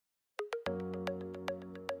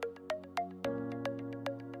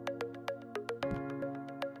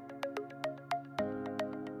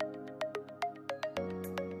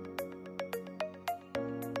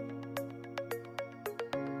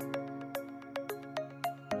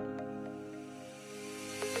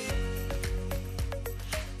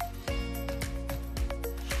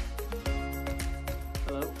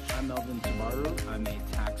Faru. I'm a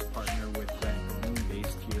tax partner with Thornton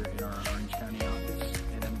based here in our Orange County office,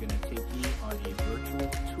 and I'm going to take you on a virtual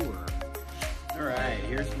tour. All right,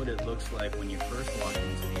 here's what it looks like when you first walk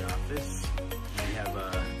into the office. We have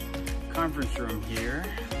a conference room here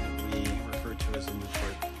that we refer to as a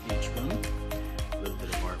Newport Beach room. A little bit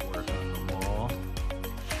of artwork on the wall.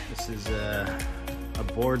 This is a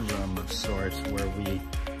boardroom of sorts where we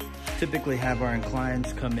typically have our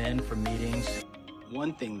clients come in for meetings.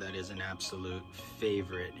 One thing that is an absolute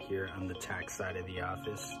favorite here on the tax side of the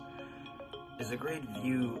office is a great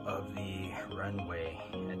view of the runway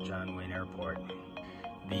at John Wayne Airport.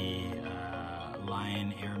 The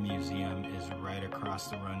Lion Air Museum is right across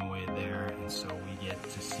the runway there, and so we get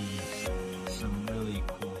to see some really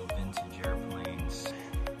cool vintage airplanes.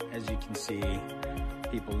 As you can see,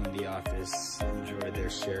 people in the office enjoy their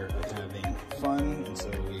share of having fun, and so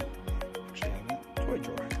we actually have a toy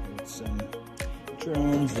drawer with some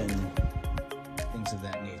drones and things of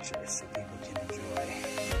that nature, so people can enjoy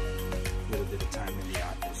a little bit of time in the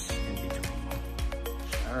office in between.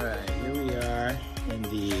 All right, here we are in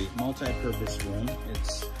the multi-purpose room.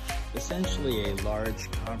 It's essentially a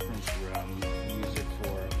large conference room. We use it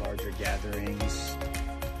for larger gatherings,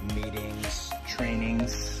 meetings,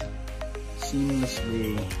 trainings.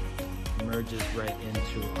 Seamlessly merges right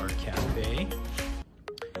into our cafe.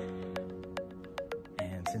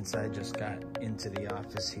 And since I just got into the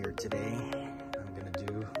office here today, I'm gonna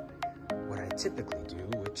do what I typically do,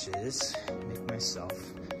 which is make myself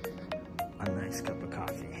a nice cup of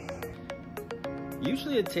coffee.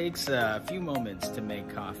 Usually it takes a few moments to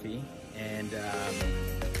make coffee, and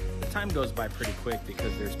the time goes by pretty quick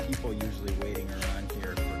because there's people usually waiting around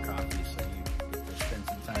here for coffee, so you get to spend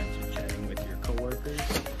some time chit-chatting with your coworkers.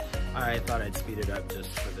 I thought I'd speed it up just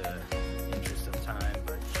for the interest of time,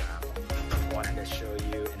 but I wanted to show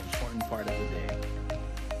you an important part of the day.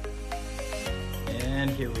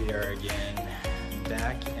 And here we are again,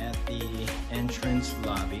 back at the entrance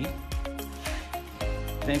lobby.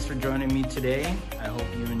 Thanks for joining me today. I hope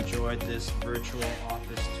you enjoyed this virtual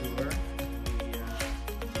office tour.